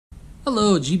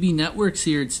Hello, GB Networks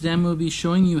here. Today I'm going to be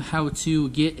showing you how to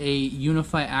get a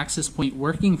UniFi access point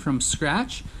working from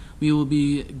scratch. We will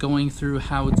be going through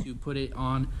how to put it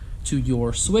on to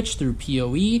your switch through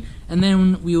PoE, and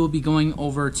then we will be going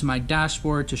over to my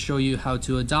dashboard to show you how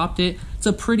to adopt it. It's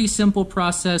a pretty simple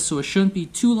process, so it shouldn't be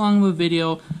too long of a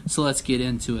video, so let's get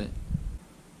into it.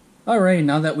 Alright,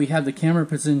 now that we have the camera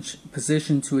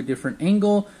positioned to a different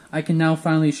angle, I can now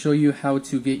finally show you how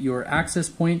to get your access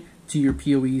point to your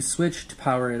PoE switch to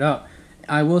power it up.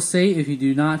 I will say if you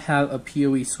do not have a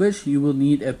PoE switch, you will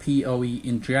need a PoE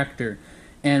injector.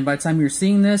 And by the time you're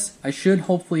seeing this, I should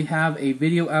hopefully have a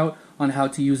video out on how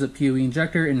to use a PoE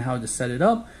injector and how to set it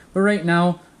up. But right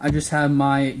now, I just have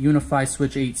my UniFi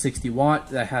switch 860 watt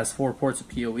that has 4 ports of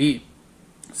PoE.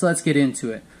 So let's get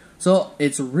into it. So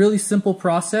it's a really simple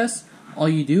process. All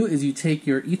you do is you take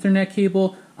your Ethernet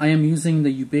cable. I am using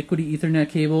the Ubiquiti Ethernet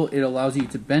cable. It allows you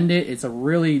to bend it. It's a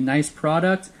really nice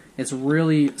product. It's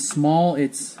really small.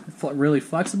 It's really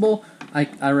flexible.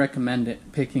 I recommend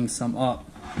it, picking some up.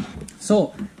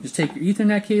 So just take your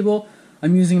Ethernet cable.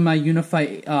 I'm using my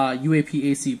UniFi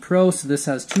Uap-Ac-Pro, so this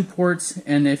has 2 ports,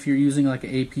 and if you're using like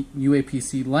a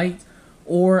UAPC Lite,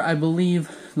 or I believe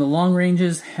the long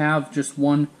ranges have just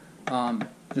one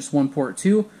port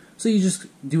too, so you just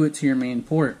do it to your main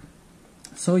port.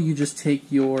 So you just take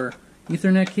your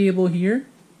Ethernet cable here,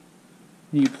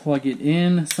 and you plug it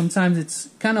in. Sometimes it's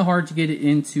kind of hard to get it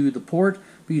into the port,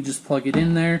 but you just plug it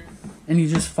in there, and you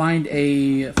just find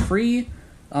a free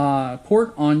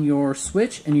port on your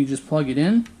switch, and you just plug it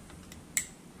in.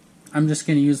 I'm just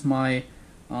going to use my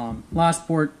last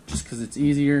port just because it's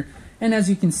easier. And as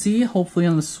you can see, hopefully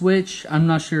on the switch, I'm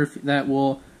not sure if that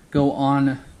will go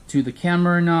on to the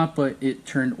camera or not, but it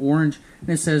turned orange, and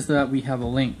it says that we have a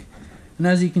link. And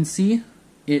as you can see,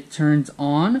 it turns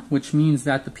on, which means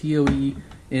that the PoE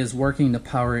is working to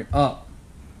power it up.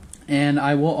 And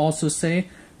I will also say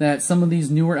that some of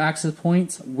these newer access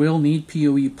points will need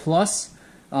PoE Plus.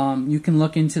 You can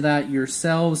look into that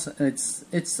yourselves.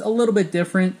 It's a little bit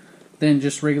different than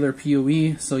just regular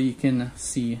PoE, so you can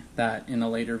see that in a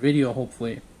later video,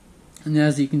 hopefully. And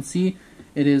as you can see,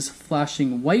 it is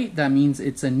flashing white. That means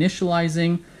it's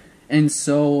initializing. And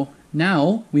so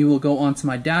now we will go onto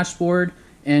my dashboard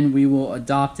and we will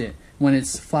adopt it. When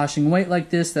it's flashing white like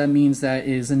this, that means that it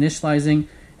is initializing.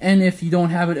 And if you don't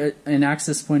have an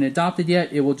access point adopted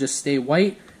yet, it will just stay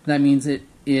white. That means it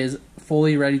is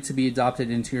fully ready to be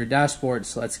adopted into your dashboard.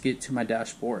 So let's get to my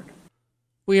dashboard.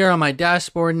 We are on my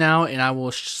dashboard now, and I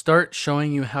will start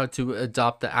showing you how to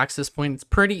adopt the access point. It's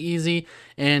pretty easy,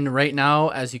 and right now,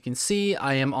 as you can see,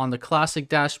 I am on the classic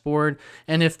dashboard.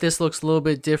 And if this looks a little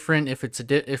bit different, if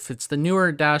it's the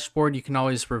newer dashboard, you can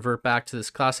always revert back to this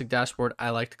classic dashboard.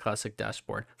 I like the classic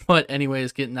dashboard. But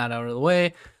anyways, getting that out of the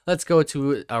way, let's go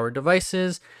to our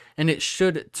devices, and it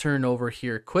should turn over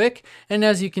here quick. And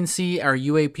as you can see, our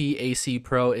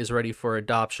Uap-Ac-Pro is ready for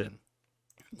adoption.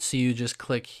 So you just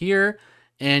click here,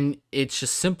 and it's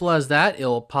just simple as that.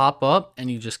 It'll pop up and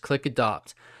you just click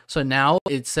adopt. So now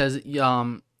it says add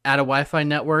a Wi-Fi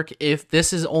network. If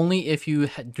this is only if you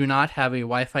do not have a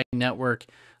Wi-Fi network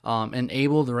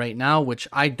enabled right now, which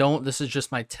I don't. This is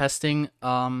just my testing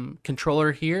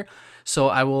controller here. So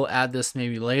I will add this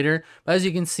maybe later. But as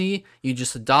you can see, you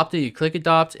just adopt it. You click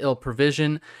adopt, it'll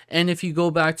provision. And if you go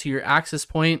back to your access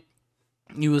point,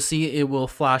 you will see it will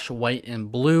flash white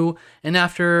and blue, and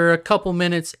after a couple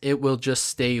minutes it will just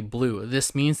stay blue.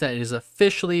 This means that it is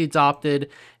officially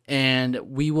adopted, and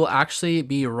we will actually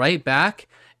be right back,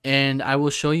 and I will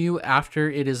show you after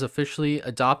it is officially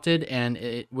adopted and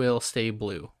it will stay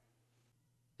blue.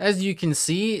 As you can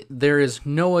see, there is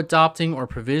no adopting or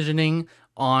provisioning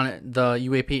on the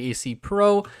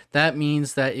Uap-Ac-Pro. That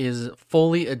means that is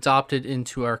fully adopted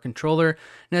into our controller.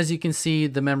 And as you can see,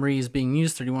 the memory is being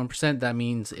used 31%. That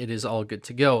means it is all good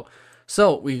to go.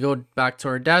 So we go back to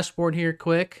our dashboard here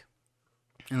quick.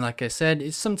 And like I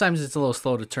said, sometimes it's a little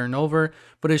slow to turn over,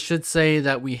 but it should say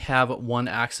that we have one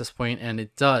access point, and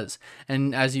it does.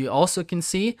 And as you also can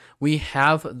see, we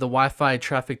have the Wi-Fi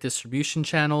traffic distribution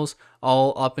channels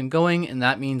all up and going, and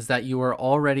that means that you are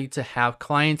all ready to have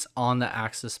clients on the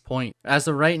access point. As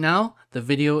of right now, the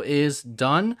video is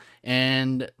done,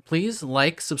 and please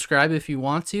like, subscribe if you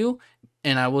want to,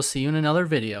 and I will see you in another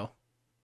video.